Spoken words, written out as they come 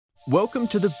Welcome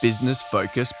to the Business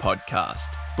Focus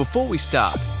podcast. Before we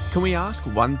start, can we ask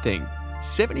one thing?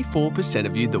 74%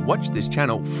 of you that watch this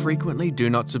channel frequently do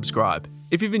not subscribe.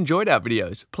 If you've enjoyed our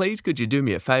videos, please could you do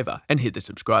me a favor and hit the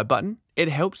subscribe button? It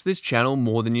helps this channel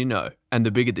more than you know, and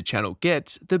the bigger the channel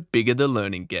gets, the bigger the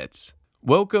learning gets.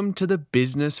 Welcome to the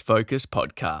Business Focus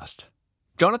podcast.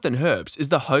 Jonathan Herps is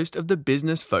the host of the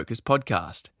Business Focus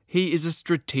podcast. He is a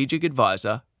strategic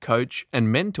advisor, coach, and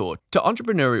mentor to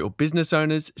entrepreneurial business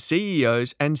owners,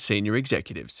 CEOs, and senior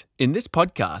executives. In this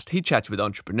podcast, he chats with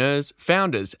entrepreneurs,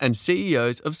 founders, and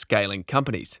CEOs of scaling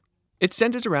companies. It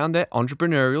centers around their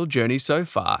entrepreneurial journey so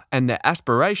far and their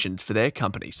aspirations for their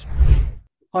companies.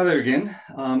 Hi there again.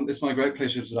 It's my great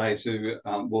pleasure today to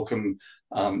welcome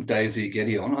Daizy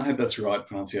Gedeon. I hope that's the right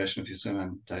pronunciation of your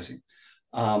surname, Daizy,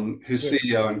 who's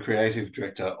CEO and Creative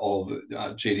Director of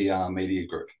GDR Media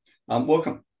Group.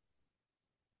 Welcome.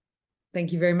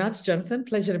 Thank you very much, Jonathan.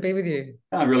 Pleasure to be with you.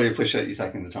 I really appreciate you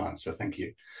taking the time, so thank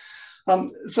you.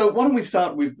 So why don't we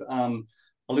start with a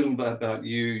little bit about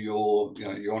you, your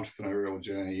entrepreneurial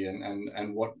journey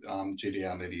and what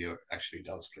GDR Media actually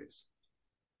does, please.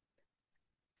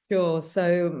 Sure.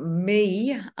 So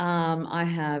me, I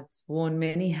have worn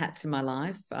many hats in my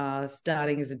life,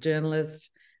 starting as a journalist,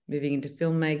 moving into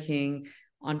filmmaking,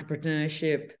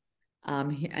 entrepreneurship,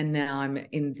 and now I'm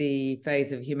in the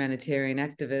phase of humanitarian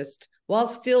activist, while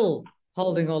still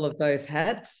holding all of those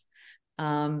hats.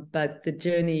 But the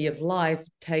journey of life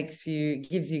gives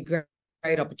you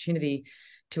great opportunity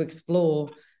to explore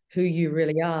who you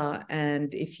really are.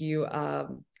 And if you are,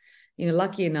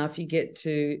 lucky enough, you get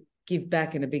to give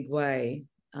back in a big way.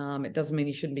 It doesn't mean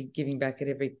you shouldn't be giving back at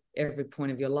every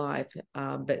point of your life.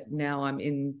 But now I'm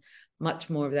in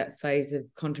much more of that phase of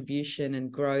contribution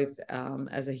and growth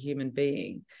as a human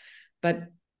being. But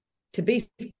to be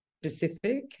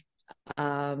specific,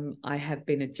 I have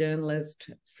been a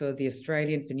journalist for The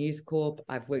Australian, for News Corp.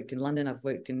 I've worked in London. I've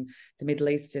worked in the Middle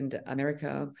East and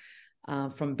America,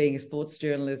 from being a sports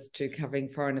journalist to covering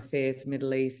foreign affairs,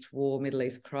 Middle East war, Middle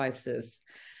East crisis,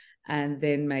 and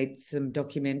then made some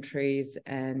documentaries.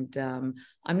 And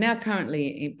I'm now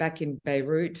currently back in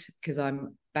Beirut because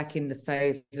I'm back in the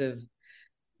phase of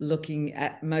looking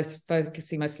at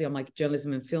focusing mostly on like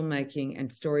journalism and filmmaking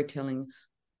and storytelling,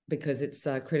 because it's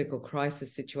a critical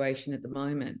crisis situation at the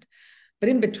moment. But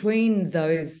in between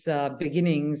those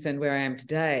beginnings and where I am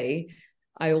today,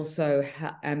 I also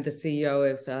am the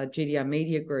CEO of GDR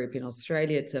Media Group in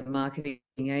Australia. It's a marketing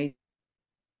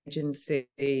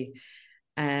agency.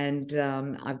 And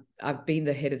I've been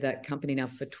the head of that company now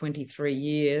for 23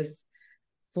 years.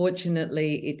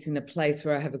 Fortunately, it's in a place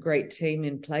where I have a great team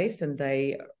in place and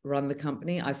they run the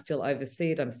company. I still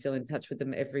oversee it. I'm still in touch with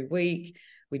them every week.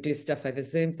 We do stuff over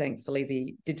Zoom. Thankfully,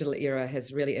 the digital era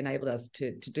has really enabled us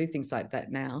to do things like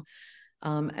that now.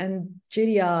 And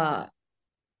GDR,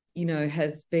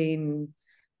 has been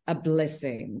a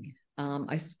blessing.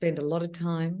 I spend a lot of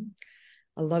time,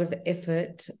 a lot of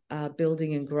effort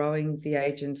building and growing the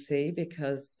agency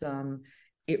because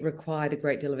it required a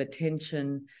great deal of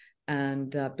attention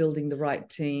and building the right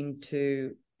team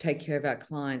to take care of our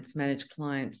clients, manage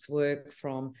clients, work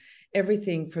from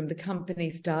everything from the company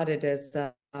started as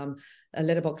a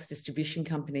letterbox distribution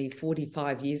company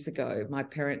 45 years ago. My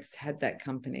parents had that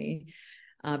company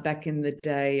back in the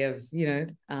day of,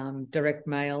 direct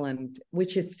mail, and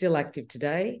which is still active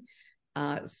today.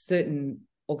 Certain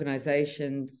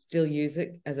organizations still use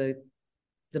it as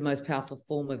the most powerful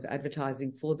form of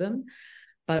advertising for them.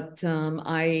 But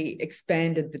I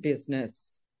expanded the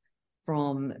business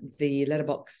from the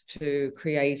letterbox to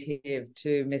creative,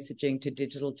 to messaging, to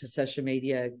digital, to social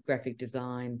media, graphic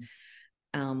design,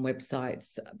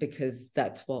 websites, because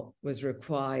that's what was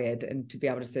required. And to be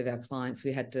able to serve our clients,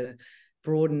 we had to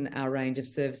broaden our range of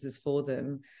services for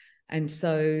them. And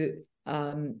so,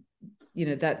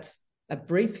 that's a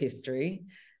brief history.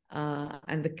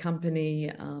 And the company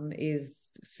is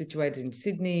situated in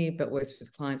Sydney, but works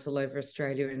with clients all over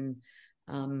Australia, and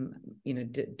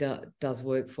does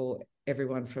work for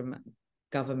everyone from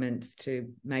governments to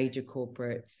major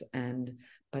corporates.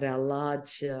 But our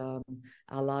largest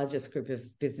group of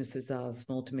businesses are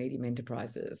small to medium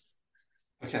enterprises.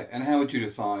 Okay, and how would you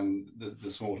define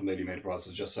the small to medium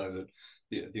enterprises, just so that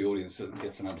the audience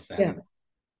gets an understanding? Yeah.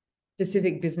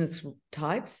 Specific business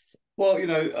types. Well,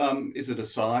 is it a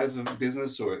size of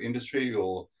business or industry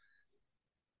or?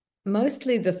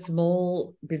 Mostly the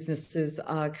small businesses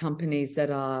are companies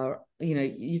that are,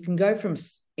 you can go from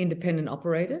independent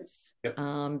operators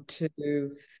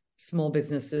to small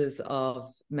businesses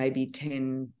of maybe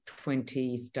 10,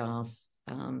 20 staff.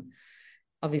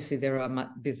 Obviously, there are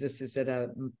businesses that are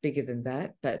bigger than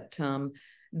that, but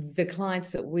the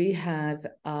clients that we have,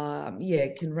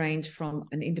 can range from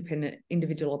an independent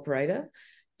individual operator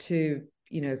to,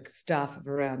 staff of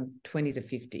around 20 to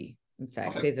 50. In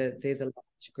fact, Okay. they're the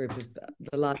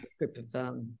largest group of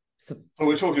So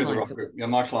we're talking the right group.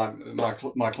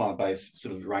 My client base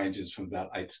sort of ranges from about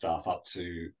 8 staff up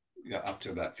to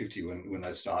about 50 when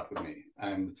they start with me,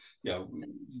 and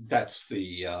that's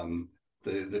the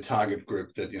target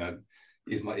group that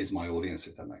is my audience,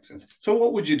 if that makes sense. So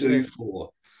what would you do for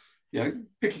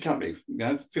pick a company,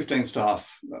 15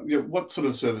 staff? What sort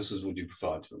of services would you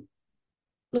provide to them?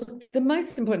 Look, the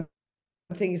most important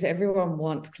thing is everyone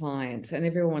wants clients and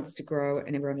everyone wants to grow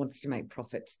and everyone wants to make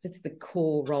profits. That's the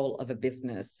core role of a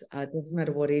business. It doesn't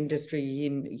matter what industry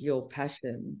in your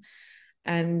passion.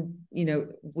 And,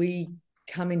 we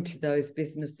come into those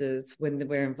businesses when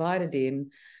we're invited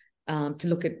in to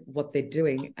look at what they're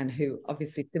doing and who,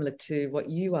 obviously similar to what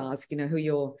you ask,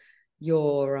 who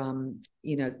your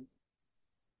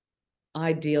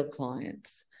ideal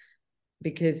clients.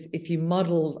 Because if you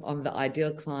model on the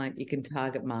ideal client, you can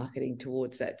target marketing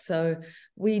towards that. So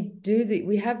we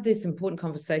have this important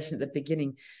conversation at the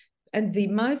beginning. And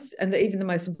even the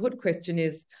most important question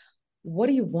is, what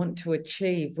do you want to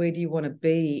achieve? Where do you want to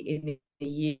be in a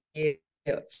year,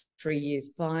 3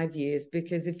 years, 5 years?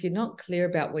 Because if you're not clear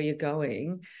about where you're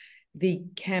going, the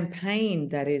campaign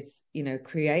that is,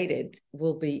 created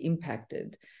will be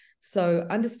impacted. So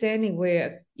understanding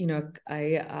where,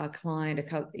 a client,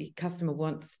 a customer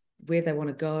wants, where they want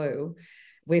to go,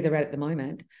 where they're at the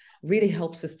moment, really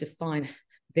helps us define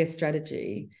their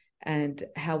strategy and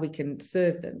how we can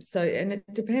serve them. So, and it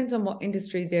depends on what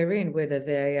industry they're in, whether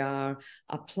they are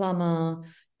a plumber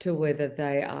to whether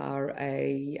they are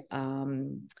a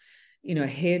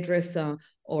hairdresser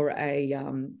or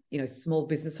a small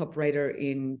business operator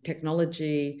in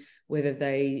technology, whether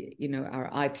they are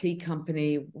an IT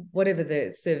company, whatever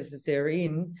the services they're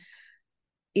in.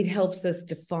 It helps us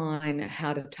define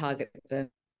how to target them,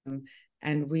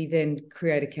 and we then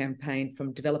create a campaign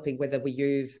from developing, whether we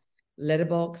use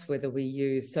letterbox, whether we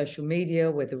use social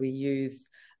media, whether we use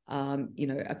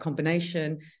a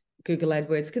combination, Google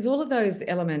AdWords, because all of those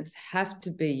elements have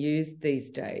to be used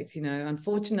these days.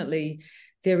 Unfortunately,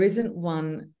 there isn't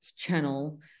one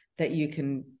channel that you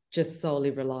can just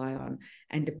solely rely on.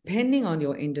 And depending on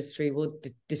your industry will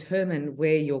determine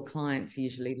where your clients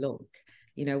usually look.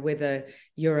 Whether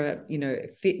you're a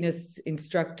fitness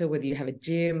instructor, whether you have a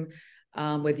gym,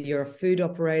 whether you're a food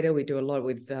operator. We do a lot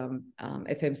with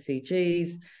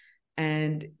FMCGs,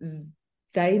 and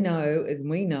they know and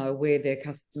we know where their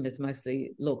customers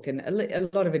mostly look. And a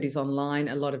lot of it is online,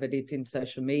 a lot of it is in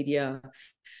social media,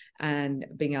 and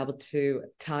being able to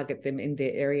target them in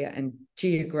their area and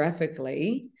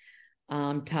geographically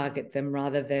target them,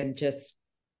 rather than just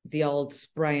the old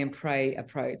spray and pray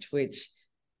approach, which,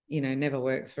 never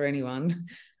works for anyone.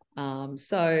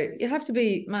 So you have to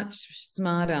be much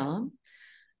smarter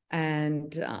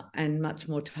and much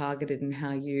more targeted in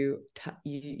how you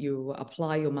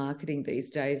apply your marketing these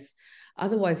days.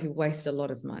 Otherwise, you waste a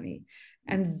lot of money.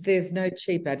 And there's no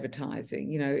cheap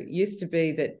advertising. It used to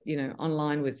be that,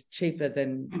 online was cheaper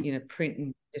than, print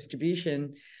and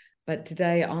distribution. But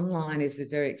today, online is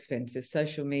very expensive.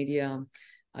 Social media,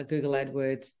 Google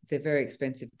AdWords, they're very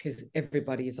expensive because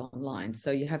everybody is online.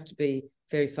 So you have to be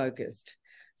very focused.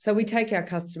 So we take our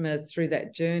customers through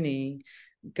that journey,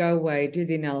 go away, do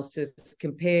the analysis,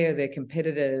 compare their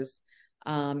competitors,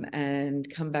 and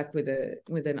come back with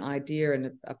an idea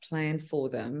and a plan for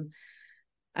them.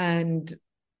 And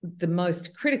the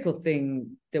most critical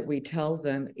thing that we tell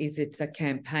them is it's a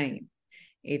campaign.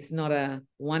 It's not a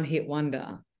one-hit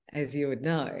wonder, as you would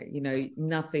know.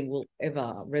 Nothing will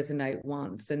ever resonate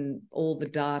once. And all the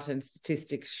data and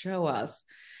statistics show us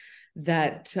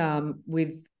that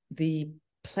with the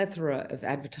plethora of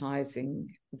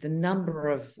advertising, the number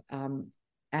of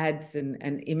ads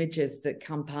and images that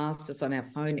come past us on our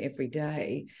phone every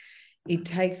day, it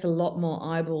takes a lot more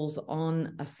eyeballs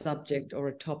on a subject or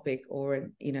a topic or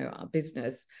a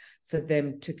business for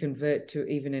them to convert to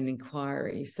even an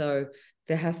inquiry. So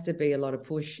there has to be a lot of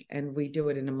push, and we do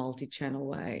it in a multi-channel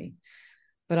way.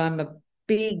 But I'm a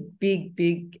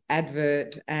big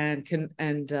advert and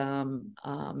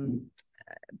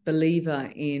believer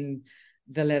in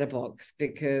the letterbox,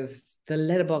 because the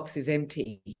letterbox is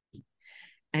empty.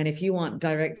 And if you want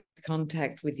direct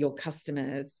contact with your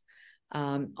customers,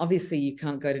 obviously you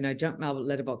can't go to no junk mail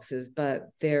letterboxes,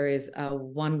 but there is a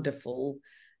wonderful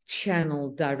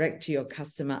channel direct to your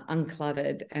customer,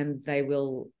 uncluttered, and they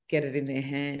will get it in their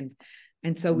hand.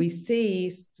 And so we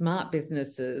see smart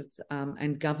businesses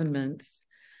and governments,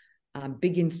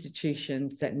 big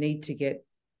institutions that need to get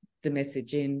the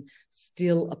message in,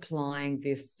 still applying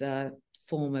this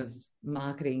form of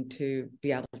marketing to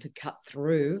be able to cut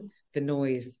through the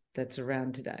noise that's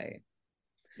around today.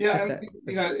 Yeah,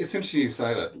 it's interesting you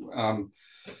say that.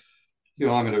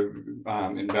 I'm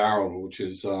at invaluable, which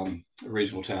is a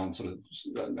regional town, sort of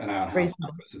an hour and a half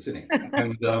west of Sydney,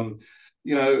 and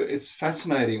it's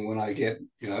fascinating when I get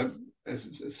as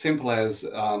simple as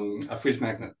a fridge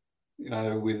magnet,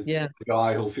 with the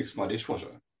guy who'll fix my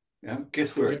dishwasher.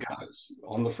 Guess where it goes?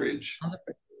 On the fridge.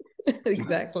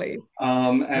 Exactly.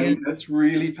 And that's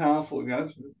really powerful.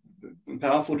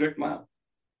 Powerful direct mail.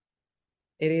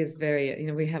 It is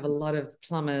very, we have a lot of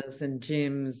plumbers and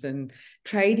gyms and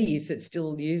tradies that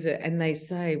still use it. And they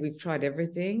say, we've tried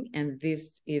everything, and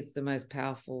this is the most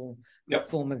powerful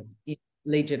form of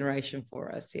lead generation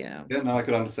for us. Yeah. Yeah, no, I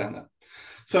could understand that.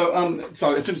 So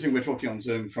it's interesting we're talking on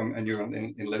Zoom and you're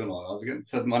in Lebanon.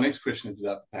 So my next question is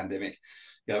about the pandemic.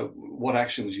 What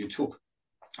actions you took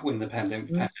when the pandemic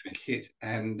hit,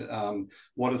 and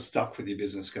what has stuck with your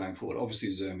business going forward? Obviously,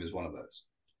 Zoom is one of those.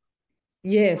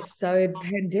 Yes. So the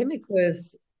pandemic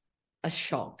was a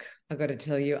shock, I got to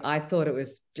tell you. I thought it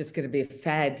was just going to be a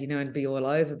fad, and be all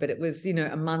over. But it was,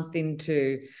 a month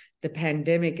into the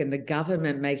pandemic and the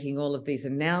government making all of these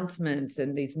announcements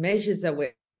and these measures that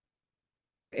were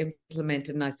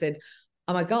implemented. And I said,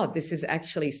 oh my God, this is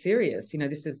actually serious.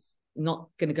 This is not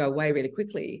going to go away really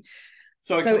quickly.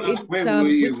 So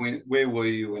where were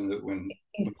you when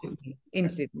in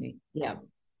Sydney? Yeah,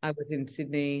 I was in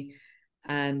Sydney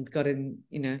and got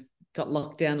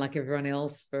locked down like everyone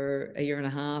else for a year and a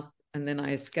half, and then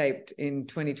I escaped in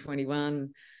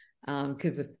 2021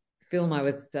 because the film I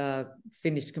was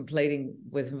finished completing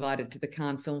was invited to the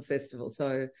Cannes Film Festival,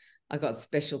 so I got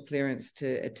special clearance to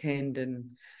attend.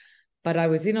 But I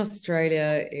was in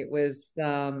Australia. It was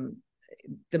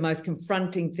the most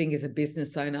confronting thing as a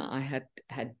business owner I had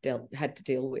to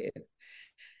deal with.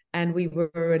 And we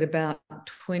were at about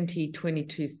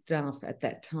 22 staff at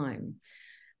that time.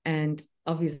 And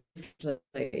obviously,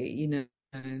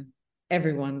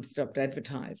 everyone stopped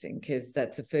advertising, because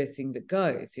that's the first thing that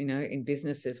goes, in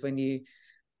businesses when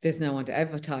there's no one to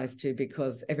advertise to,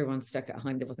 because everyone's stuck at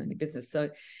home. There wasn't any business. So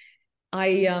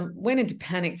I went into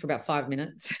panic for about 5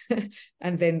 minutes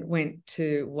and then went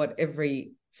to what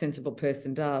every sensible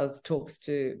person does, talks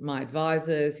to my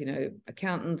advisors,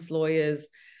 accountants, lawyers,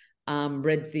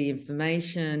 read the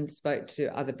information, spoke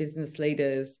to other business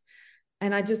leaders,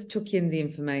 and I just took in the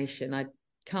information. I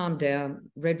calmed down,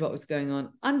 read what was going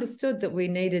on, understood that we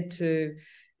needed to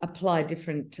apply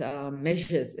different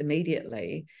measures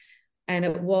immediately. And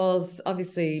it was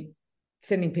obviously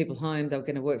sending people home. They were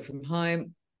going to work from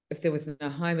home. If there was no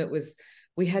home,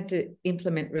 we had to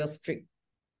implement real strict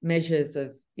measures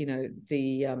of,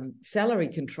 the salary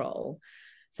control.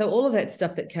 So all of that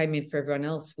stuff that came in for everyone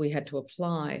else, we had to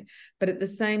apply. But at the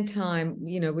same time,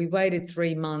 we waited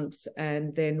 3 months,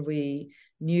 and then we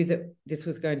knew that this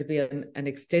was going to be an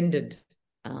extended,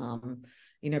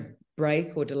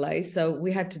 break or delay. So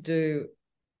we had to do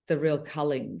the real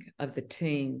culling of the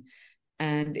team.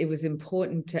 And it was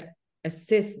important to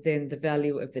assess then the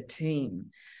value of the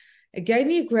team. It gave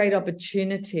me a great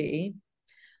opportunity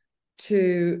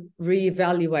to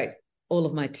reevaluate all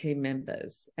of my team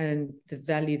members and the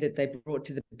value that they brought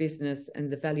to the business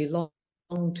and the value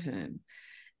long term.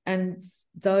 And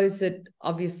those that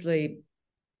obviously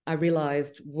I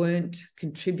realized weren't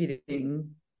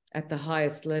contributing at the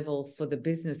highest level for the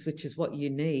business, which is what you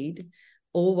need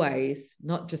always,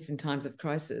 not just in times of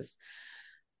crisis,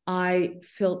 I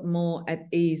felt more at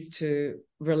ease to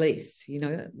release.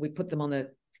 We put them on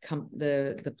the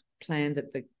plan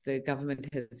that the government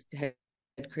had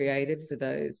created for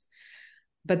those.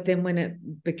 But then when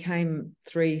it became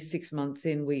 3-6 months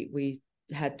in, we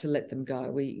had to let them go.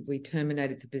 We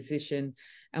terminated the position,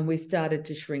 and we started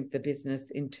to shrink the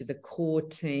business into the core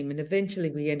team. And eventually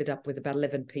we ended up with about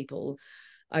 11 people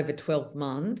over 12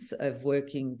 months of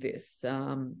working this,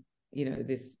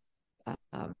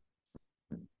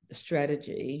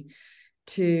 strategy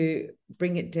to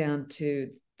bring it down to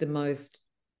the most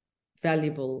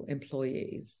valuable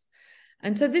employees.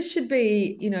 And so this should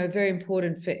be, very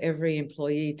important for every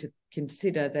employee to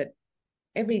consider, that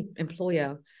every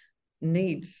employer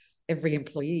needs every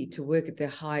employee to work at their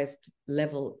highest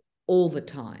level all the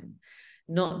time,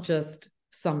 not just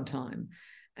sometime.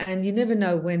 And you never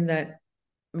know when that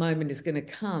moment is going to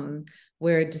come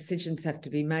where decisions have to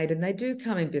be made. And they do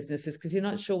come in businesses, because you're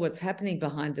not sure what's happening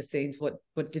behind the scenes, what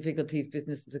difficulties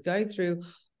businesses are going through,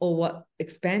 or what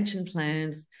expansion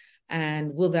plans,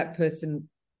 and will that person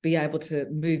be able to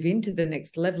move into the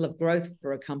next level of growth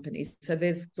for a company. So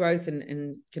there's growth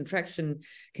and contraction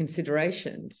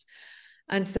considerations.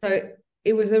 And so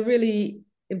it was a really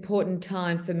important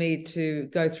time for me to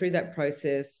go through that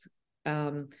process,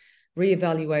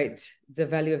 reevaluate the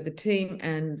value of the team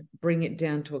and bring it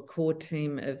down to a core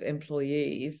team of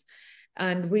employees.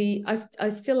 And I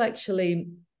still actually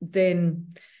then,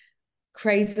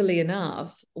 crazily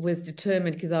enough, was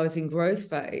determined, because I was in growth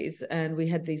phase and we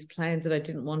had these plans that I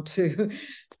didn't want to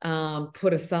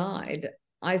put aside.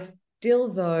 I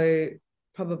still, though,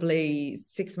 probably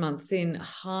 6 months in,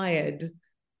 hired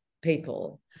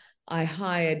people. I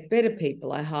hired better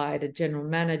people. I hired a general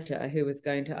manager who was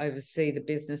going to oversee the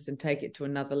business and take it to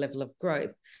another level of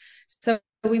growth. So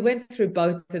we went through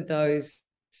both of those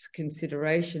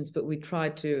considerations, but I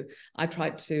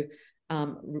tried to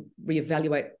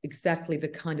reevaluate exactly the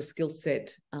kind of skill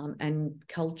set and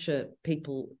culture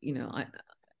people,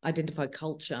 identify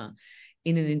culture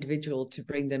in an individual to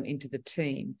bring them into the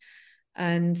team.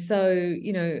 And so,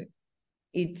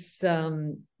 it's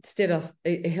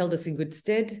it held us in good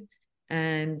stead.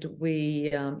 And we,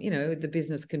 the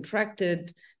business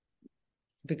contracted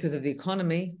because of the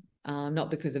economy, not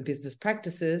because of business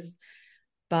practices,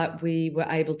 but we were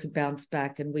able to bounce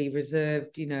back, and we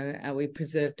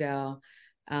preserved our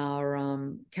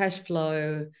cash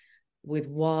flow with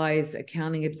wise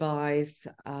accounting advice,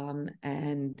 and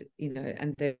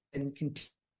then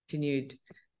continued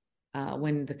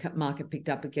when the market picked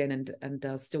up again, and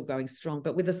still going strong,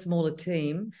 but with a smaller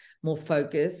team, more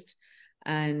focused,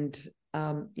 and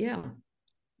yeah.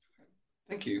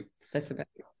 Thank you. That's about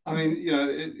it. I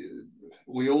mean,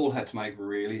 we all had to make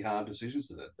really hard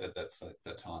decisions at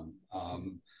that time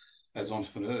as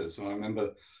entrepreneurs. And I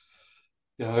remember,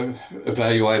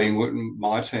 evaluating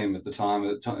my team at the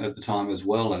time as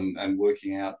well, and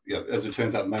working out. As it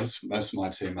turns out, most of my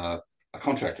team are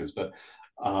contractors, but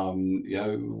how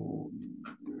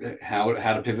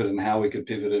to pivot and how we could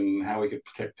pivot and how we could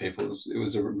protect people. It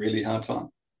was a really hard time.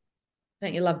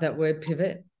 Don't you love that word,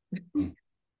 pivot? Mm.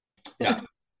 Yeah.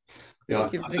 Yeah,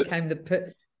 it became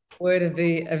the word of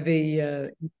the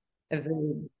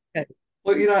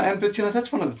well, but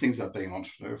that's one of the things about being an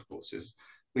entrepreneur, of course, is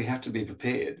we have to be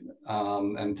prepared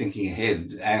and thinking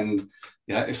ahead. And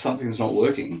if something's not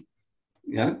working,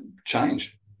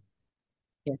 change.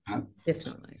 Yeah,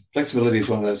 definitely. Flexibility is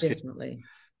one of those. Definitely.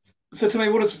 Keys. So, to me,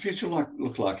 what does the future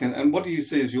look like, and what do you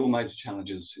see as your major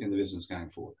challenges in the business going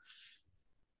forward?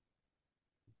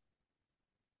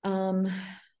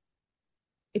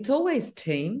 It's always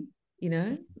team,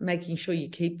 making sure you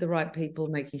keep the right people,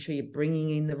 making sure you're bringing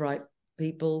in the right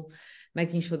people,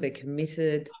 making sure they're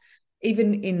committed.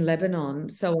 Even in Lebanon,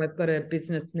 so I've got a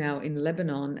business now in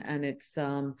Lebanon, and it's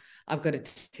I've got a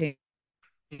team.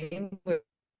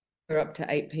 We're up to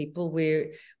 8 people.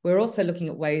 We're also looking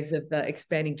at ways of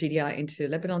expanding GDR into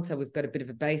Lebanon. So we've got a bit of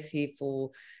a base here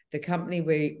for the company.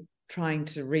 We're trying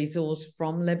to resource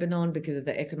from Lebanon because of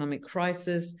the economic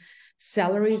crisis.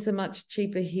 Salaries are much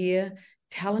cheaper here.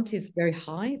 Talent is very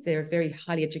high. They're a very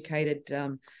highly educated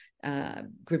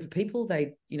group of people.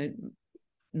 They,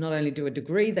 not only do a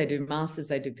degree, they do masters,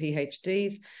 they do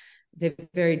PhDs. They're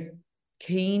very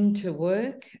keen to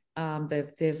work.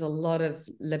 There's a lot of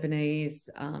Lebanese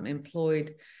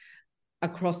employed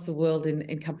across the world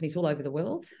in companies all over the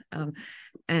world.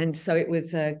 And so it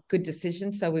was a good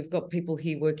decision. So we've got people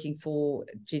here working for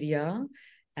GDR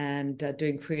and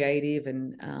doing creative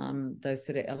and those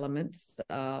sort of elements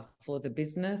for the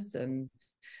business and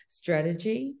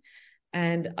strategy.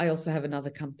 And I also have another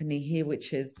company here,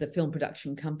 which is the film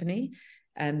production company.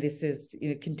 And this is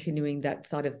continuing that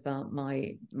side of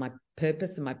my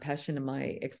purpose and my passion and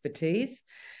my expertise.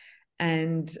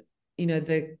 And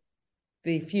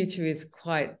the future is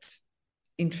quite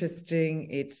interesting.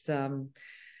 It's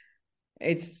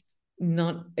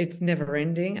never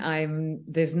ending.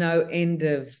 There's no end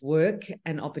of work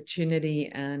and opportunity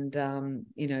and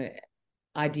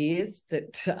ideas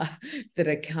that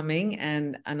are coming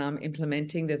and I'm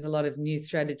implementing. There's a lot of new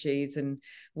strategies, and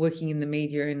working in the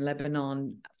media in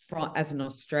Lebanon as an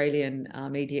Australian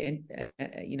media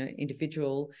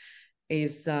individual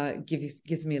is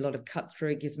gives me a lot of cut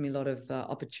through. It gives me a lot of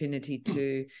opportunity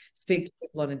to speak to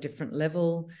people on a different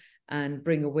level and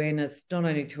bring awareness not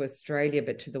only to Australia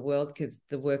but to the world, because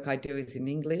the work I do is in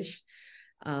English.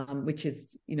 Which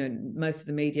is, most of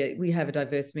the media, we have a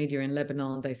diverse media in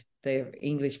Lebanon. They're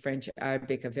English, French,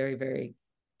 Arabic are very, very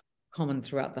common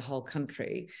throughout the whole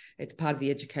country. It's part of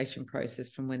the education process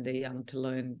from when they're young to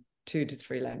learn 2 to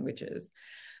 3 languages.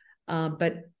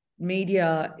 But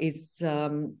media is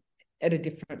at a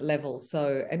different level.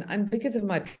 So, and because of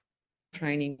my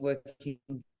training working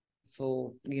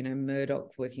for,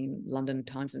 Murdoch, working in London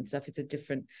Times and stuff, it's a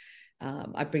different,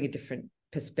 I bring a different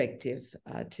perspective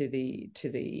to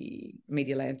the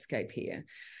media landscape here.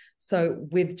 So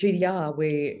with GDR,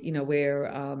 we're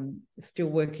still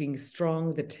working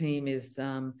strong. The team is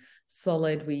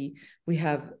solid. We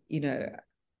have,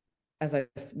 as I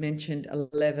mentioned,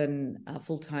 11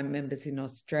 full-time members in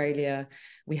Australia.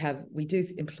 We do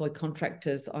employ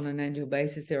contractors on an annual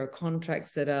basis. There are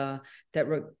contracts that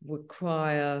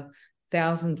require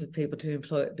thousands of people to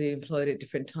be employed at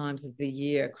different times of the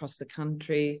year across the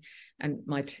country, and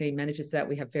my team manages that.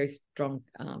 We have very strong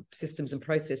systems and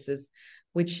processes,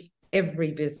 which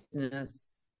every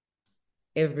business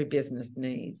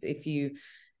needs. If you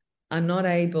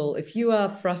are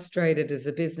frustrated as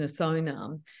a business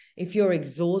owner, if you're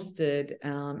exhausted,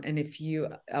 and if you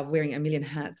are wearing a million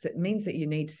hats, it means that you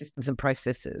need systems and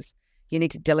processes. You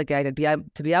need to delegate, and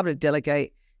to be able to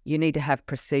delegate, you need to have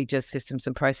procedures, systems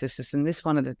and processes. And this is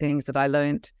one of the things that I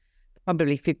learned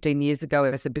probably 15 years ago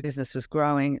as the business was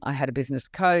growing. I had a business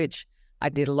coach. I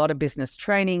did a lot of business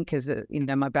training because,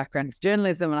 my background is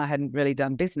journalism and I hadn't really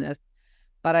done business.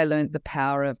 But I learned the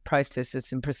power of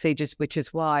processes and procedures, which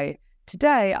is why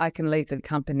today I can leave the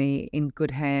company in good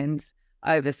hands,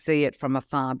 oversee it from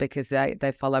afar, because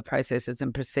they follow processes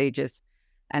and procedures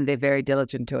and they're very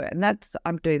diligent to it. And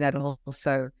I'm doing that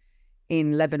also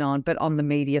in Lebanon, but on the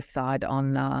media side,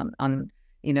 on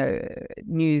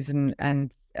news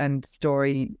and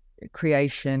story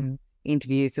creation,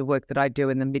 interviews, the work that I do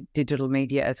in the digital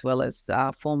media as well as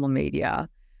formal media,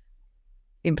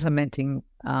 implementing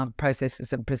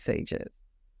processes and procedures.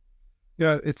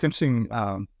 Yeah, it's interesting.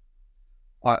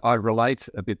 I relate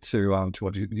a bit to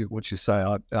what you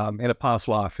say. In a past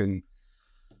life, going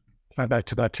back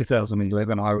to about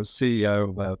 2011, I was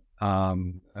CEO of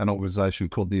an organisation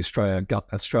called the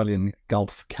Australian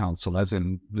Gulf Council, as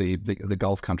in the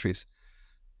Gulf countries,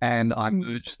 and I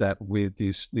merged that with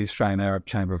the Australian Arab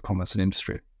Chamber of Commerce and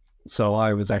Industry. So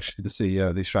I was actually the CEO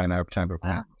of the Australian Arab Chamber of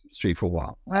Commerce and Industry for a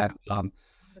while. And,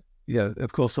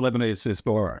 of course, the Lebanese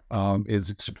diaspora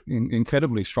is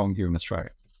incredibly strong here in Australia,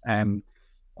 and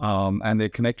their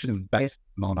connections back to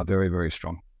Lebanon are very, very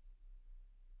strong.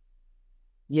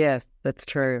 Yes, that's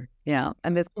true. Yeah.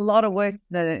 And there's a lot of work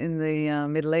in the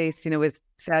Middle East, with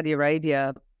Saudi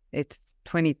Arabia, it's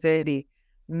 2030,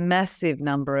 massive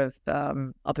number of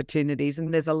opportunities.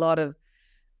 And there's a lot of,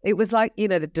 it was like, the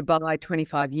Dubai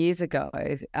 25 years ago,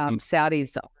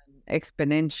 Saudi's on an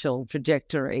exponential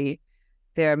trajectory.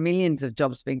 There are millions of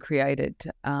jobs being created.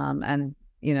 And,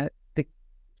 the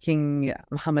King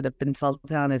Mohammed bin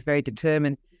Sultan is very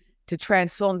determined to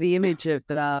transform the image of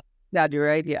Saudi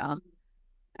Arabia.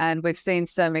 And we've seen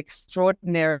some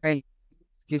extraordinary,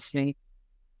 excuse me,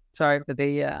 sorry for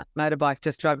the motorbike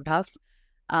just driving past.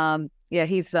 We've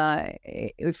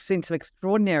seen some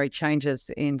extraordinary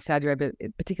changes in Saudi Arabia,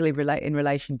 particularly in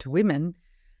relation to women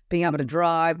being able to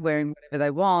drive, wearing whatever they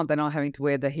want. They're not having to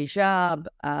wear the hijab,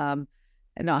 and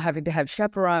not having to have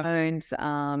chaperones.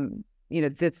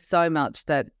 There's so much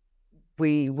that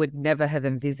we would never have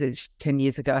envisaged 10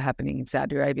 years ago happening in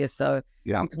Saudi Arabia. So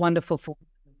it's wonderful for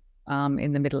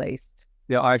in the Middle East.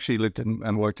 Yeah, I actually lived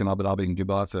and worked in Abu Dhabi and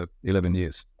Dubai for 11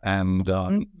 years, and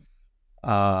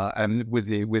with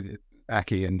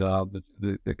ACI and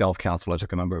the Gulf Council, I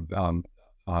took a number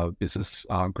of business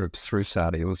groups through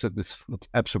Saudi. It was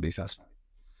absolutely fascinating.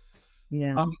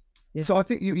 Yeah. So I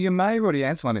think you may already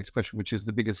answer my next question, which is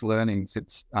the biggest learning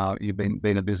since you've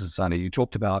been a business owner. You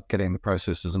talked about getting the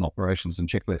processes and operations and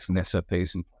checklists and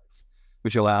SOPs in place,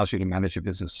 which allows you to manage your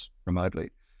business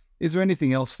remotely. Is there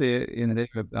anything else there in there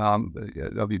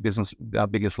of your business, our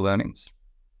biggest learnings?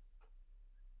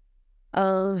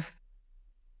 The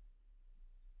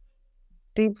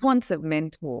importance of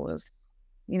mentors.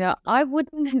 I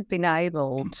wouldn't have been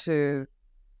able to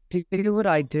do what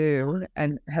I do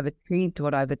and have achieved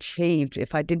what I've achieved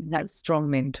if I didn't have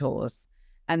strong mentors.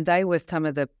 And they were some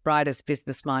of the brightest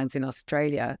business minds in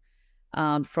Australia.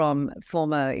 From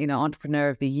former, Entrepreneur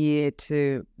of the Year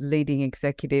to leading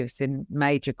executives in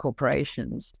major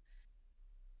corporations.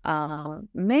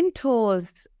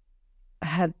 Mentors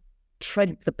have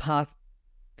tread the path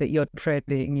that you're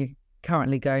currently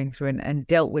going through and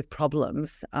dealt with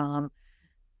problems,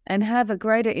 and have a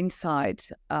greater insight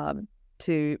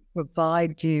to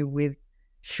provide you with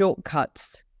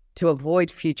shortcuts to avoid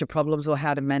future problems or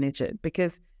how to manage it.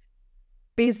 Because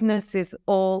business is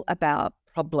all about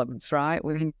problems, right?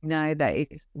 We know that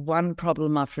it's one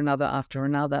problem after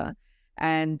another.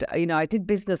 And, I did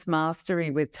business mastery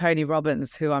with Tony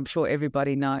Robbins, who I'm sure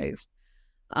everybody knows.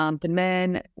 The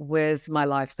man was my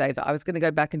lifesaver. I was going to go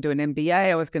back and do an MBA.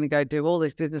 I was going to go do all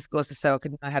these business courses so I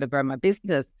could know how to grow my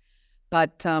business.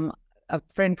 But a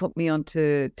friend put me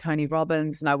onto Tony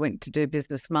Robbins, and I went to do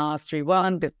Business Mastery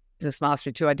 1, Business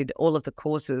Mastery 2. I did all of the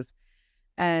courses.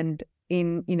 And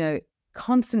in,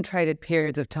 concentrated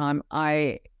periods of time,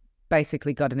 I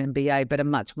basically got an MBA, but a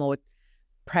much more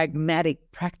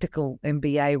pragmatic, practical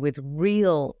MBA with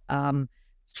real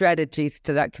strategies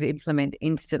that I could implement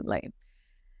instantly.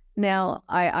 Now,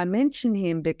 I mention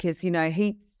him because,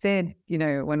 he said,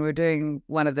 when we were doing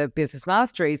one of the business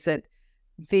masteries, that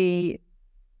the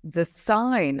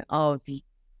sign of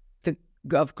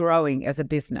growing as a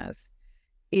business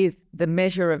is the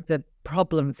measure of the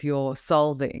problems you're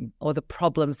solving or the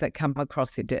problems that come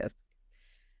across your desk.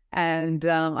 And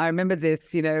I remember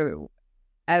this,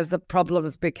 as the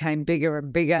problems became bigger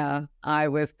and bigger, I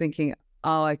was thinking,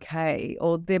 oh, okay,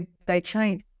 or they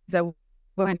changed. They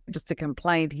weren't just a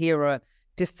complaint here or a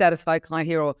dissatisfied client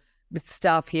here or with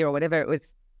staff here or whatever. It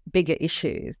was bigger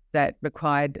issues that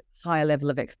required higher level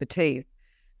of expertise.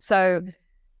 So,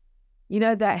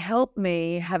 that helped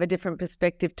me have a different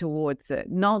perspective towards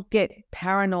it, not get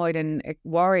paranoid and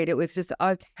worried. It was just,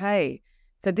 okay,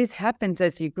 so this happens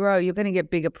as you grow. You're going to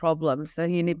get bigger problems. So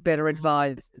you need better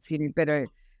advisors. You need a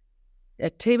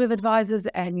team of advisors,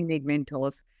 and you need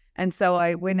mentors. And so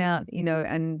I went out,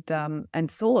 and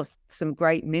sourced some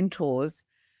great mentors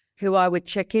who I would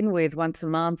check in with once a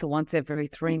month or once every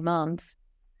 3 months.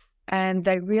 And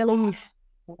they really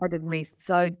supported me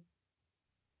so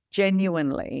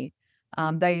genuinely.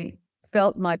 They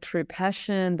felt my true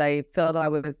passion. They felt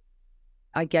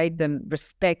I gave them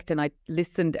respect, and I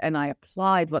listened and I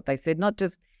applied what they said, not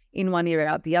just in one ear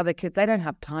out the other, because they don't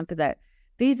have time for that.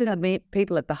 These are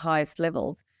people at the highest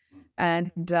levels.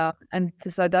 And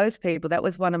so those people, that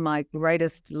was one of my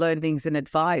greatest learnings and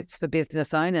advice for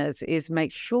business owners, is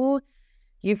make sure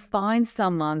you find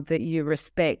someone that you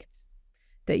respect,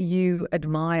 that you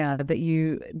admire,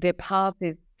 that their path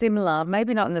is similar,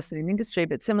 maybe not in the same industry,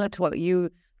 but similar to what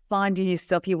you find in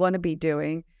yourself you want to be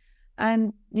doing.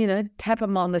 And, tap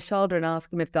them on the shoulder and ask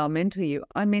them if they'll mentor you.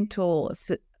 I mentor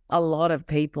a lot of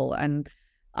people, and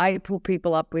I pull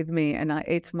people up with me, and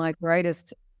it's my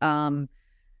greatest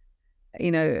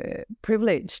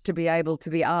privilege to be able to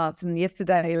be asked. And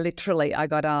yesterday, literally, I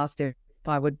got asked if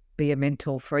I would be a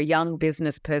mentor for a young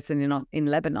business person in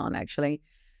Lebanon, actually.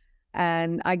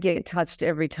 And I get touched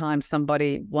every time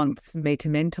somebody wants me to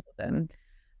mentor them.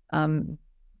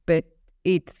 But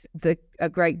it's a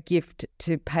great gift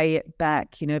to pay it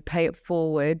back, pay it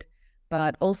forward,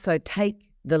 but also take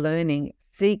the learning,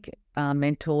 seek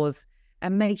mentors,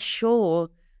 and make sure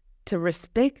to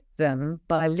respect them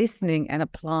by listening and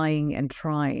applying and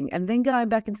trying, and then going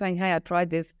back and saying, hey, I tried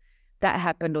this, that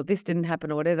happened, or this didn't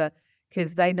happen, or whatever,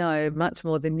 because they know much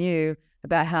more than you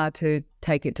about how to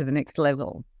take it to the next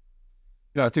level.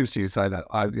 I think you say that.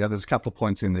 There's a couple of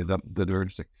points in there that are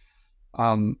interesting.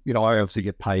 I obviously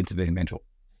get paid to be a mentor,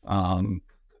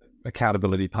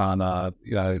 accountability partner,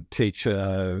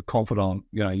 teacher, confidant,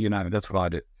 that's what I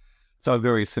do. So a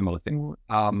very similar thing.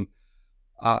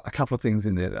 A couple of things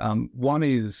in there. One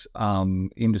is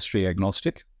industry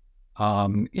agnostic.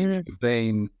 If you've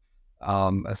been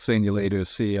a senior leader, a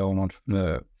CEO, an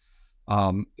entrepreneur,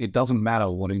 it doesn't matter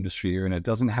what industry you're in. It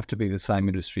doesn't have to be the same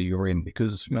industry you're in,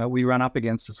 because we run up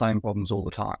against the same problems all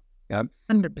the time.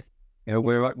 100%.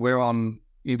 We're on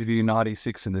interview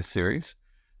 96 in this series,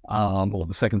 or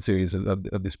the second series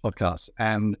of this podcast,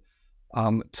 and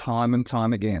time and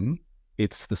time again,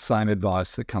 it's the same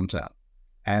advice that comes out,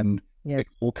 and it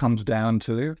all comes down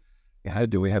to,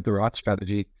 do we have the right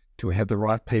strategy? Do we have the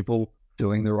right people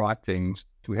doing the right things?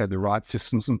 Do we have the right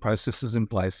systems and processes in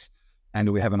place? And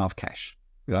do we have enough cash?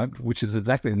 Which is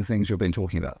exactly the things you've been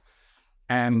talking about.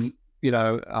 And,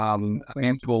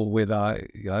 mentor, whether,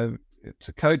 it's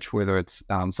a coach, whether it's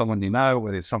someone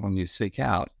whether it's someone you seek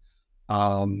out,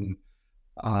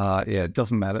 it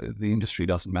doesn't matter. The industry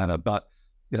doesn't matter. But,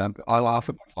 I laugh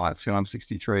at my clients. I'm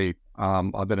 63.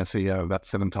 I've been a CEO about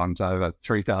 7 times over,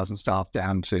 3,000 staff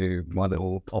down to my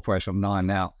little operation of 9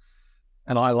 now.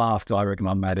 And I laughed. I reckon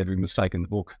I made every mistake in the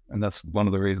book, and that's one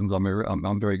of the reasons I'm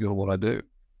very good at what I do.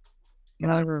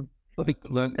 I think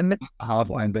learn the hard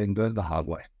way and being burned the hard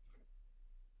way.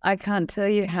 I can't tell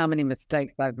you how many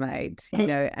mistakes I've made,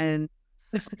 and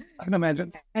I can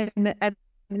imagine.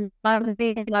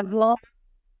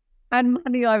 And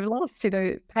money I've lost,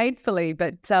 painfully.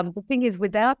 But the thing is,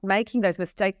 without making those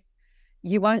mistakes,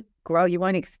 you won't grow, you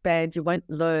won't expand, you won't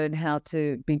learn how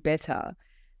to be better.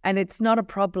 And it's not a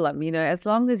problem, as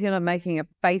long as you're not making a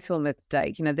fatal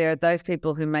mistake. There are those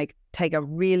people who take a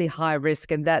really high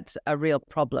risk, and that's a real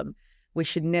problem. We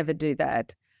should never do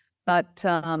that. But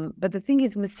the thing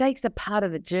is, mistakes are part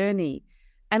of the journey,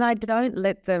 and I don't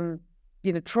let them,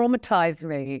 traumatize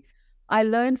me. I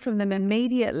learn from them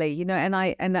immediately, you know, and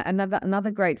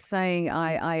another great saying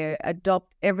I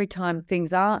adopt every time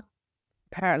things aren't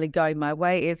apparently going my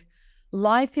way is,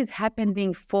 life is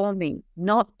happening for me,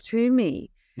 not to me.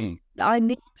 I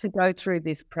need to go through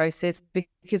this process,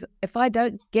 because if I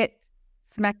don't get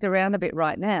smacked around a bit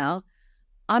right now,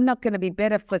 I'm not going to be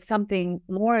better for something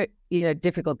more, you know,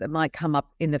 difficult that might come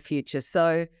up in the future.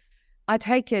 So I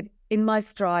take it in my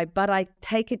stride, but I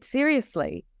take it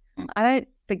seriously. I don't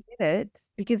forget it,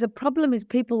 because the problem is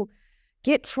people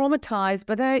get traumatized,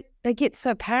 but they get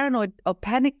so paranoid or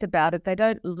panicked about it, they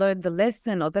don't learn the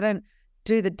lesson, or they don't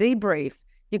do the debrief.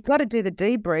 You've got to do the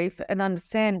debrief and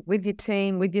understand with your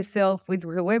team, with yourself, with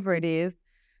whoever it is,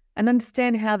 and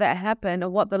understand how that happened or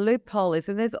what the loophole is.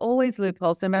 And there's always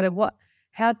loopholes, no matter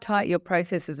how tight your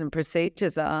processes and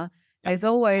procedures are. There's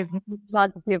always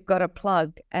plug you've got to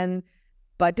plug. And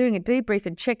by doing a debrief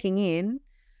and checking in,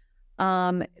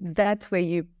 that's where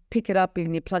you pick it up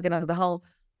and you plug it under the hole.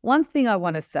 One thing I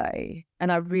want to say,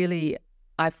 and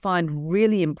I find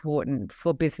really important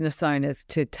for business owners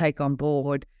to take on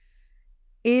board,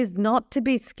 is not to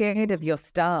be scared of your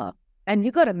staff. And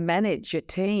you've got to manage your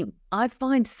team. I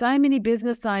find so many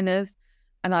business owners,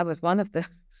 and I was one of the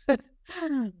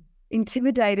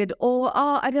intimidated, or,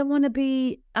 I don't want to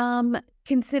be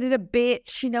considered a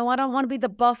bitch, you know, I don't want to be the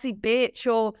bossy bitch,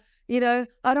 or, you know,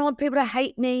 I don't want people to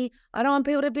hate me, I don't want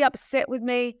people to be upset with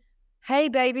me. Hey,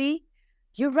 baby,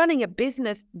 you're running a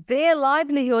business. Their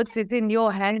livelihoods is in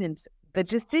your hands. The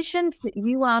decisions that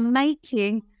you are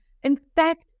making, in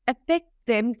fact, affect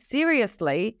them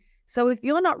seriously. So if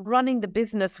you're not running the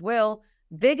business well,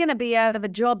 they're going to be out of a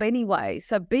job anyway.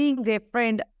 So being their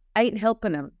friend ain't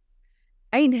helping them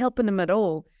at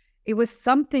all. It was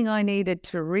something I needed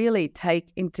to really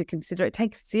take into consideration,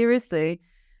 take seriously,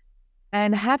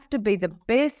 and have to be the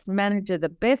best manager, the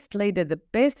best leader, the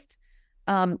best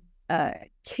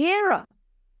carer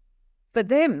for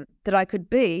them that I could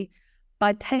be,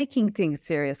 by taking things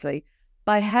seriously,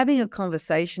 by having a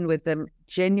conversation with them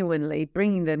genuinely,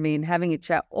 bringing them in, having a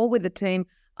chat, or with the team.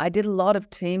 I did a lot of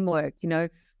teamwork. You know,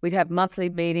 we'd have monthly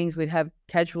meetings, we'd have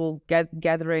casual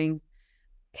gatherings,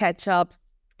 catch-ups,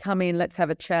 come in, let's have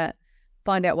a chat,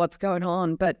 find out what's going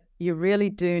on. But you really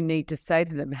do need to say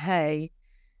to them, hey,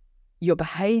 your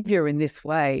behavior in this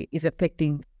way is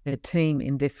affecting the team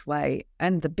in this way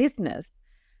and the business.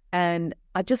 And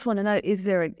I just want to know, is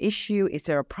there an issue? Is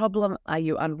there a problem? Are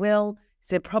you unwell? Is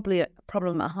there probably a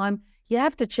problem at home? You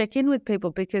have to check in with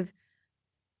people, because,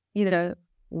 you know,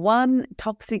 one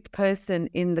toxic person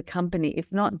in the company, if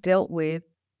not dealt with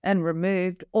and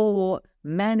removed or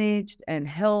managed and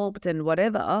helped and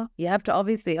whatever, you have to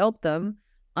obviously help them.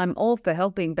 I'm all for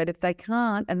helping, but if they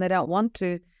can't and they don't want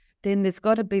to, then there's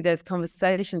got to be those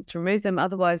conversations to remove them.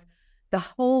 Otherwise,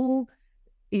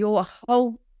 your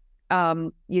whole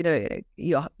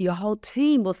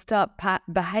team will start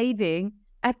behaving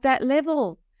at that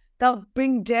level. They'll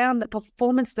bring down the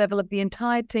performance level of the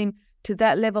entire team to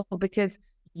that level, because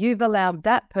you've allowed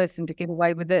that person to get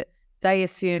away with it. They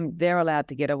assume they're allowed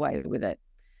to get away with it.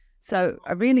 So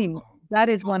that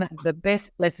is one of the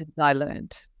best lessons I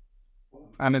learned.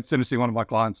 And it's interesting, one of my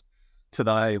clients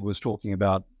today was talking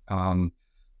about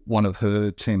one of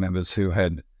her team members who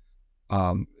had,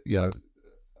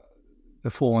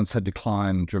 performance had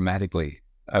declined dramatically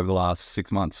over the last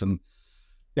 6 months. And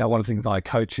one of the things I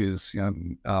coach is,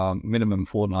 minimum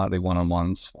fortnightly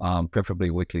one-on-ones, preferably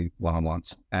weekly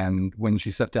one-on-ones. And when she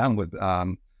sat down with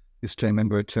this team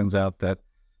member, it turns out that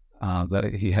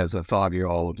he has a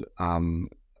 5-year-old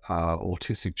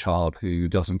autistic child who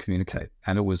doesn't communicate,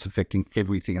 and it was affecting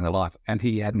everything in their life, and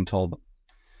he hadn't told them.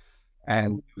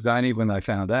 And it was only when they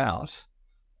found out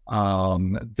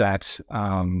that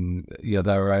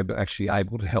they were actually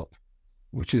able to help,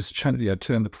 which is trying to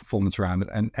turn the performance around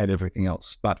and everything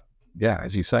else. But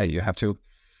as you say, you have to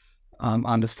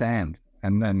understand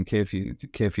and care for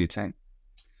your team.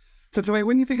 So, Joey,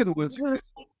 when you think of the word success,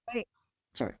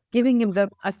 giving him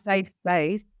a safe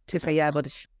space to be able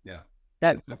to,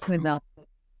 that's when they'll,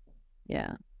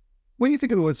 When you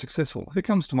think of the word successful, who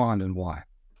comes to mind and why?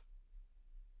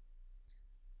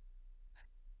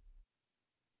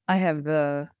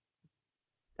 I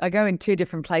go in two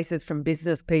different places, from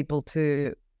business people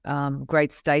to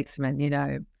great statesmen,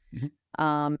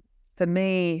 Mm-hmm. For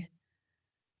me,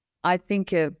 I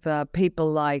think of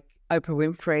people like Oprah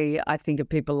Winfrey. I think of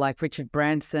people like Richard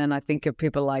Branson. I think of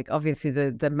people like, obviously,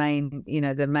 the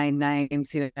main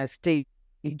names, Steve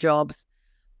Jobs.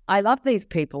 I love these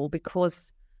people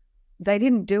because they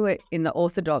didn't do it in the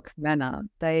orthodox manner.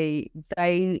 They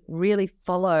really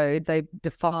followed, they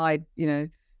defied,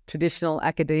 traditional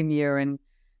academia, and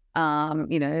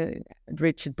You know,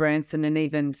 Richard Branson and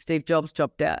even Steve Jobs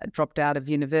dropped out of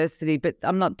university. But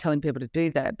I'm not telling people to do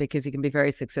that, because you can be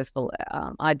very successful.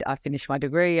 I finished my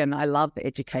degree and I love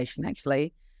education,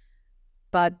 actually.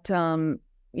 But,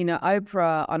 you know,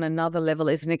 Oprah on another level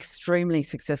is an extremely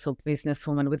successful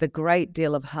businesswoman with a great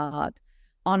deal of heart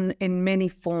in many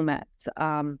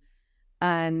formats.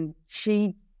 And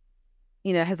she,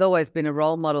 you know, has always been a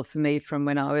role model for me from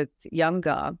when I was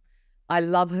younger. I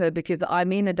love her because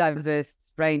I'm in a diverse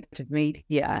range of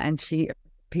media, and she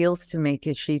appeals to me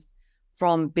because she's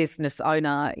from business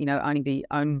owner, you know,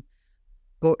 owning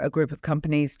a group of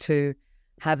companies, to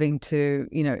having to,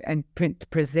 you know, and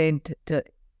present, to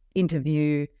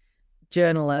interview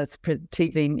journalists,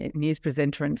 TV news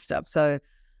presenter and stuff. So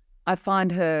I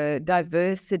find her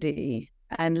diversity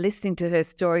and listening to her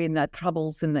story and the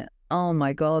troubles and oh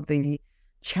my God, the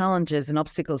challenges and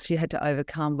obstacles she had to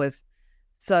overcome was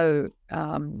so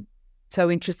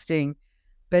interesting.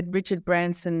 But Richard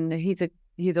Branson, he's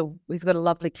got a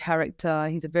lovely character.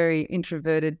 He's a very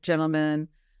introverted gentleman,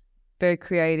 very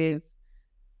creative,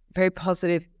 very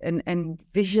positive, and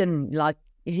vision. Like,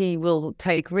 he will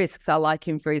take risks. I like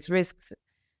him for his risks.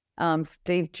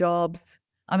 Steve Jobs.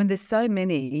 I mean, there's so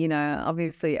many. You know,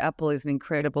 obviously Apple is an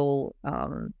incredible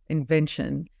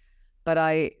invention, but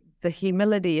the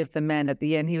humility of the man at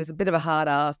the end. He was a bit of a hard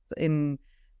ass in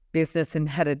business and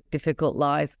had a difficult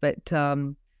life, but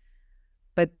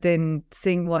then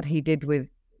seeing what he did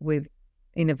with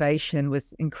innovation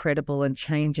was incredible, and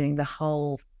changing the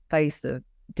whole face of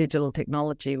digital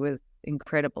technology was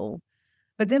incredible.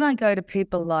 But then I go to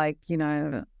people like, you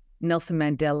know, Nelson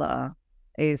Mandela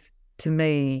is, to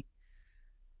me,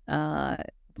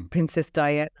 Princess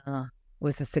Diana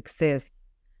was a success.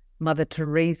 Mother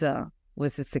Teresa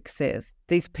was a success.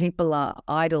 These people are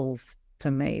idols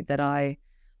for me that I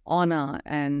honor,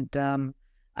 and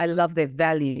I love their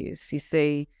values. You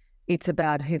see, it's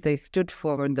about who they stood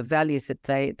for and the values that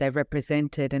they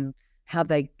represented, and how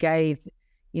they gave,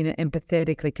 you know,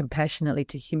 empathetically, compassionately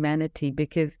to humanity,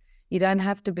 because you don't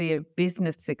have to be a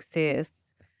business success.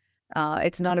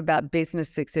 It's not about business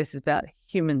success, it's about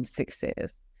human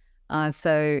success.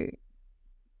 So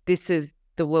this is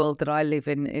the world that I live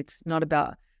in. It's not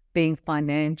about being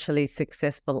financially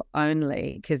successful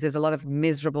only, because there's a lot of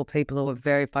miserable people who are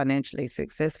very financially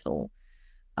successful.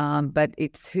 But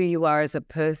it's who you are as a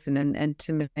person. And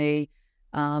to me,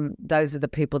 those are the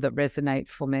people that resonate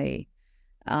for me.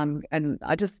 And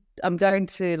I'm going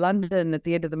to London at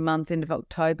the end of the month, end of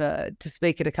October, to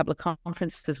speak at a couple of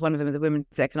conferences. One of them is the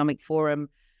Women's Economic Forum.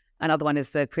 Another one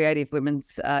is the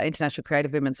International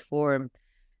Creative Women's Forum.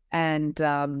 And,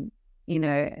 you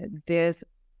know,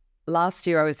 last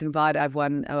year I was invited. I've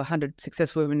won 100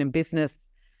 Successful Women in Business,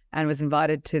 and was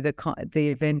invited to the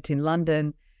event in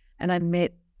London. And I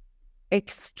met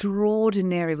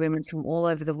extraordinary women from all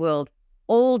over the world,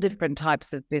 all different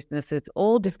types of businesses,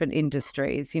 all different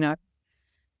industries, you know.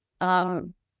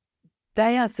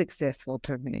 They are successful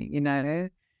to me, you know.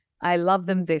 I love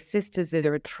them. They're sisters.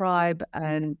 They're a tribe,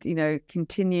 and, you know,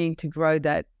 continuing to grow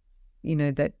that, you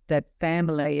know, that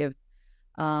family of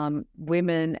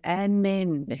women and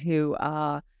men who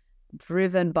are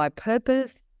driven by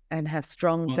purpose and have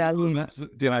strong values.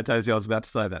 Do you know, Daisy, I was about to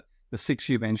say that the 6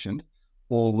 you mentioned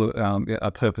all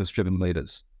are purpose-driven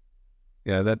leaders.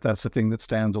 Yeah, that's the thing that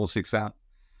stands all 6 out.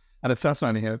 And it's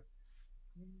fascinating here.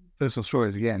 Personal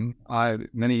stories again.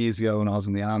 Many years ago when I was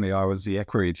in the army, I was the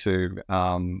equerry to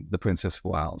the Princess of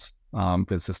Wales,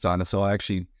 Princess Diana. So I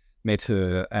actually met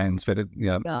her and spent a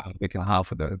week and a half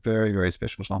with her. Very, very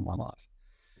special time in my life.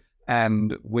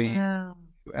 And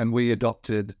we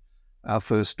adopted our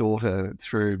first daughter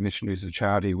through Missionaries of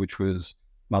Charity, which was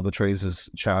Mother Teresa's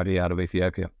charity out of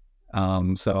Ethiopia.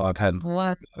 So I've had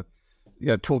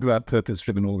talk about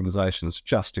purpose-driven organizations,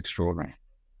 just extraordinary.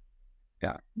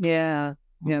 Yeah,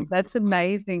 that's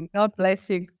amazing. God bless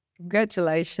you.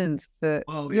 Congratulations. You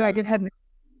had an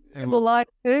incredible life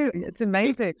too. It's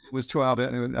amazing. It was to our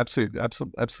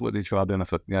absolutely to our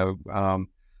benefit. You know,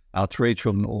 our 3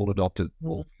 children, all adopted,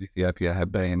 all from Ethiopia,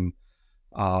 have been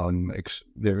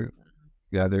they're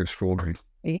extraordinary.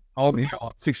 Yeah. I'm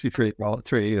 63,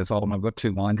 3 years old, and I've got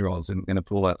 2 9-year-olds in a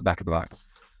pool out the back of the boat.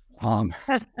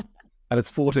 And it's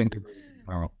 14 degrees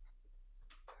tomorrow.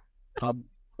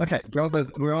 Okay,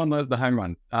 we're on the home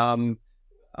run.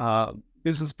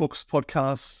 Business books,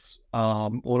 podcasts,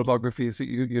 autobiographies that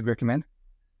you'd recommend?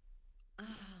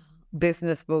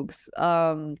 Business books.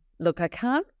 Look, I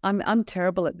can't. I'm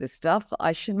terrible at this stuff.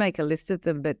 I should make a list of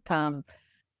them, but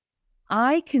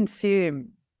I consume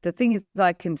the thing is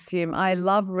I consume, I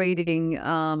love reading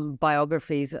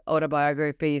biographies,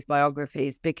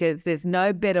 biographies, because there's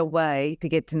no better way to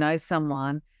get to know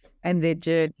someone and their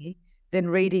journey than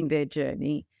reading their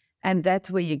journey. And that's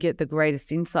where you get the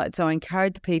greatest insight. So I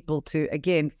encourage people to,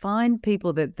 again, find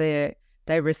people that they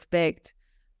respect,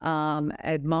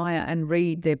 admire, and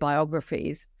read their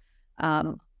biographies.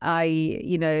 I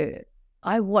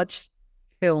watch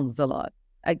films a lot.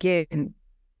 Again,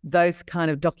 those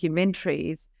kind of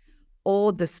documentaries,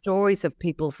 or the stories of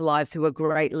people's lives who are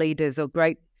great leaders or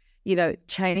great,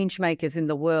 change makers in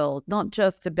the world, not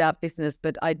just about business,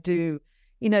 but I do,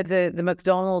 the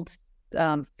McDonald's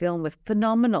film was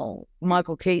phenomenal.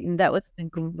 Michael Keaton, that was an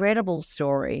incredible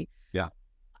story. Yeah.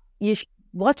 You should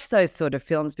watch those sort of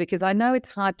films, because I know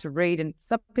it's hard to read and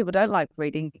some people don't like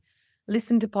reading.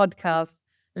 Listen to podcasts,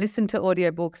 listen to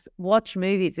audiobooks, watch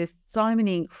movies. There's so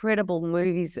many incredible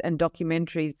movies and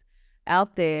documentaries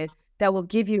out there that will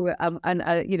give you a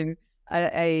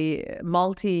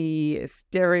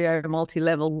multi-stereo,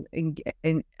 multi-level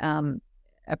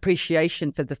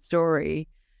appreciation for the story,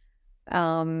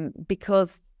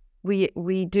 because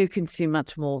we do consume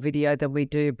much more video than we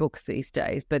do books these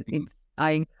days. But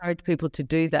I encourage people to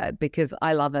do that because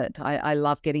I love it. I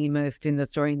love getting immersed in the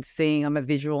story and seeing. I'm a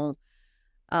visual.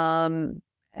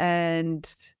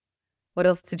 And what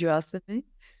else did you ask me?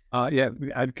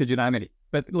 Could you name any?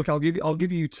 But look, I'll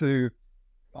give you two.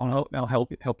 I'll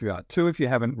help you out. Two, if you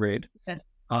haven't read. Okay.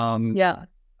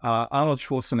 Arnold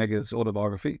Schwarzenegger's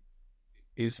autobiography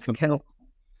is phenomenal.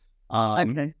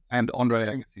 Okay. And Andre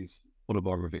Agassi's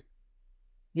autobiography.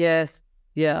 Yes.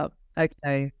 Yeah.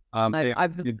 Okay.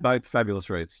 They're both fabulous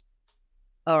reads.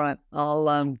 All right.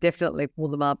 I'll definitely pull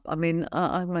them up. I mean,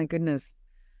 oh my goodness.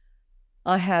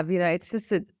 I have, it's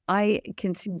just that I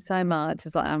consume so much.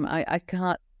 It's like I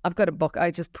can't. I've got a box.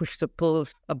 I just pull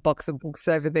a box of books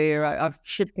over there. I've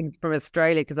shipped them from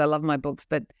Australia because I love my books.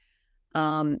 But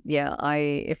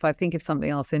if I think of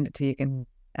something, I'll send it to you. You can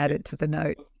add it to the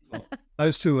note.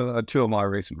 Those two are two of my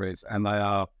recent reads, and they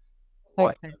are.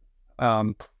 Okay.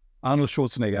 Arnold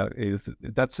Schwarzenegger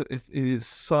it is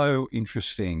so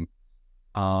interesting.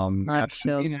 How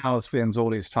he spends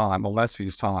all his time, or most of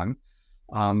his time,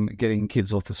 getting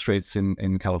kids off the streets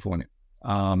in California,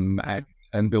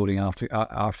 and building after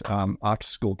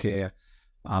school care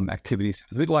activities.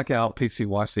 It's a bit like our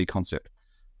PCYC concept,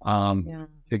 to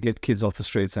get kids off the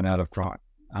streets and out of crime.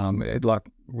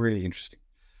 Really interesting.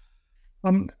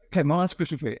 Okay, my last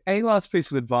question for you. Any last piece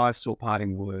of advice or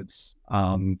parting words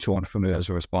to entrepreneurs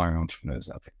or aspiring entrepreneurs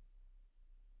out there?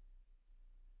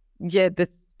 Yeah,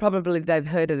 probably they've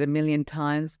heard it a million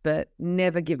times, but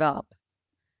never give up.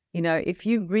 If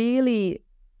you really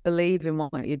believe in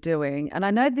what you're doing, and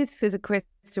I know this is a question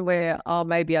where,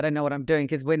 maybe I don't know what I'm doing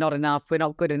because we're not enough, we're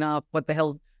not good enough, who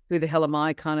the hell am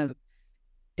I, kind of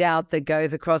doubt that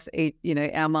goes across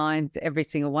our minds, every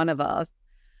single one of us.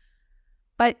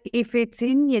 But if it's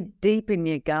deep in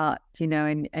your gut,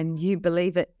 and you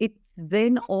believe it, it's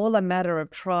then all a matter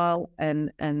of trial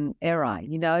and error.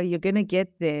 You're going to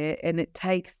get there, and it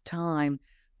takes time,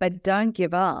 but don't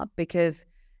give up, because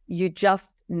you just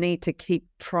need to keep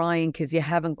trying, because you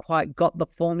haven't quite got the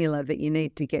formula that you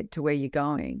need to get to where you're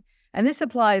going. And this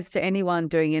applies to anyone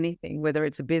doing anything, whether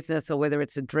it's a business or whether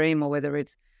it's a dream or whether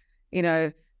it's,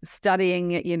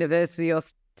 studying at university or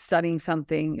studying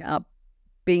something,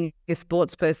 being a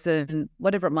sports person,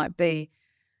 whatever it might be.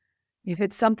 If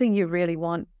it's something you really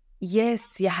want,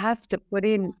 yes, you have to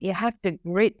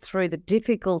grit through the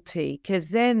difficulty, because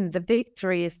then the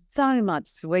victory is so much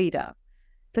sweeter.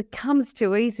 If it comes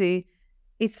too easy,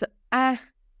 it's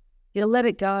you'll let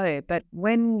it go. But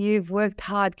when you've worked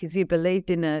hard because you believed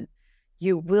in it,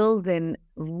 you will then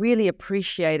really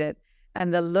appreciate it,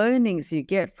 and the learnings you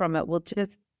get from it will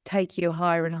just take you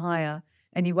higher and higher,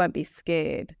 and you won't be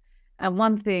scared. And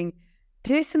one thing,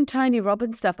 do some Tony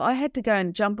Robbins stuff. I had to go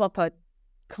and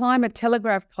climb a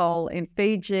telegraph pole in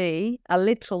Fiji, a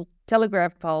literal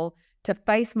telegraph pole, to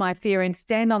face my fear and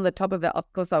stand on the top of it.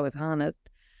 Of course, I was harnessed.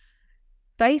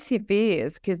 Face your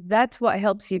fears, because that's what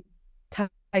helps you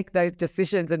take those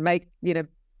decisions and make,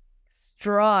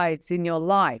 strides in your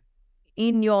life.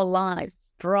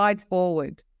 Stride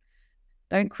forward.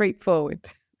 Don't creep forward.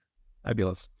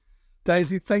 Fabulous.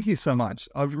 Daisy, thank you so much.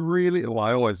 I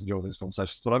always enjoy these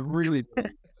conversations, but I've really enjoyed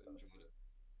it.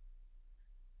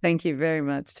 Thank you very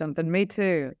much, Jonathan. Me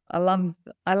too. I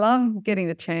love getting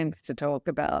the chance to talk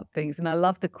about things, and I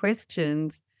love the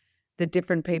questions that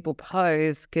different people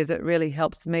pose, because it really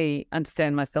helps me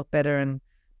understand myself better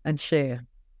and share.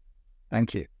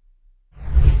 Thank you.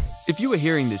 If you are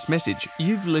hearing this message,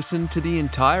 you've listened to the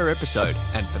entire episode,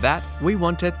 and for that, we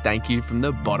want to thank you from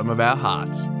the bottom of our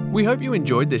hearts. We hope you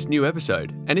enjoyed this new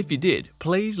episode, and if you did,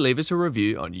 please leave us a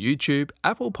review on YouTube,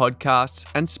 Apple Podcasts,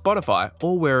 and Spotify,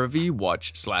 or wherever you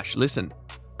watch/listen.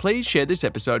 Please share this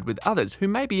episode with others who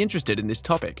may be interested in this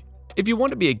topic. If you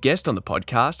want to be a guest on the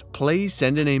podcast, please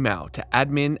send an email to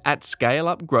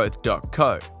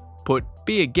admin@scaleupgrowth.co. Put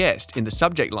 "Be a guest" in the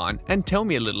subject line and tell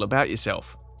me a little about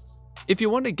yourself. If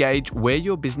you want to gauge where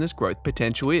your business growth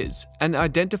potential is and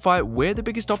identify where the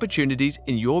biggest opportunities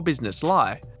in your business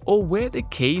lie, or where the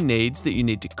key needs that you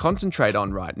need to concentrate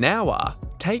on right now are,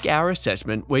 take our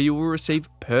assessment where you will receive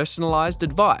personalized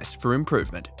advice for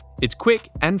improvement. It's quick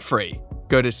and free.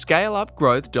 Go to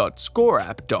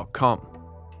scaleupgrowth.scoreapp.com.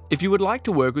 If you would like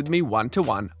to work with me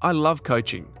one-to-one, I love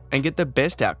coaching and get the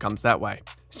best outcomes that way.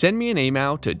 Send me an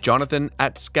email to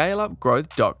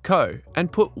jonathan@scaleupgrowth.co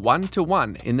and put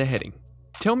one-to-one in the heading.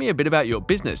 Tell me a bit about your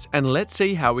business and let's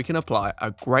see how we can apply a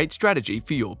great strategy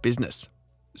for your business.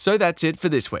 So that's it for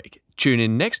this week. Tune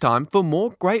in next time for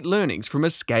more great learnings from a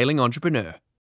scaling entrepreneur.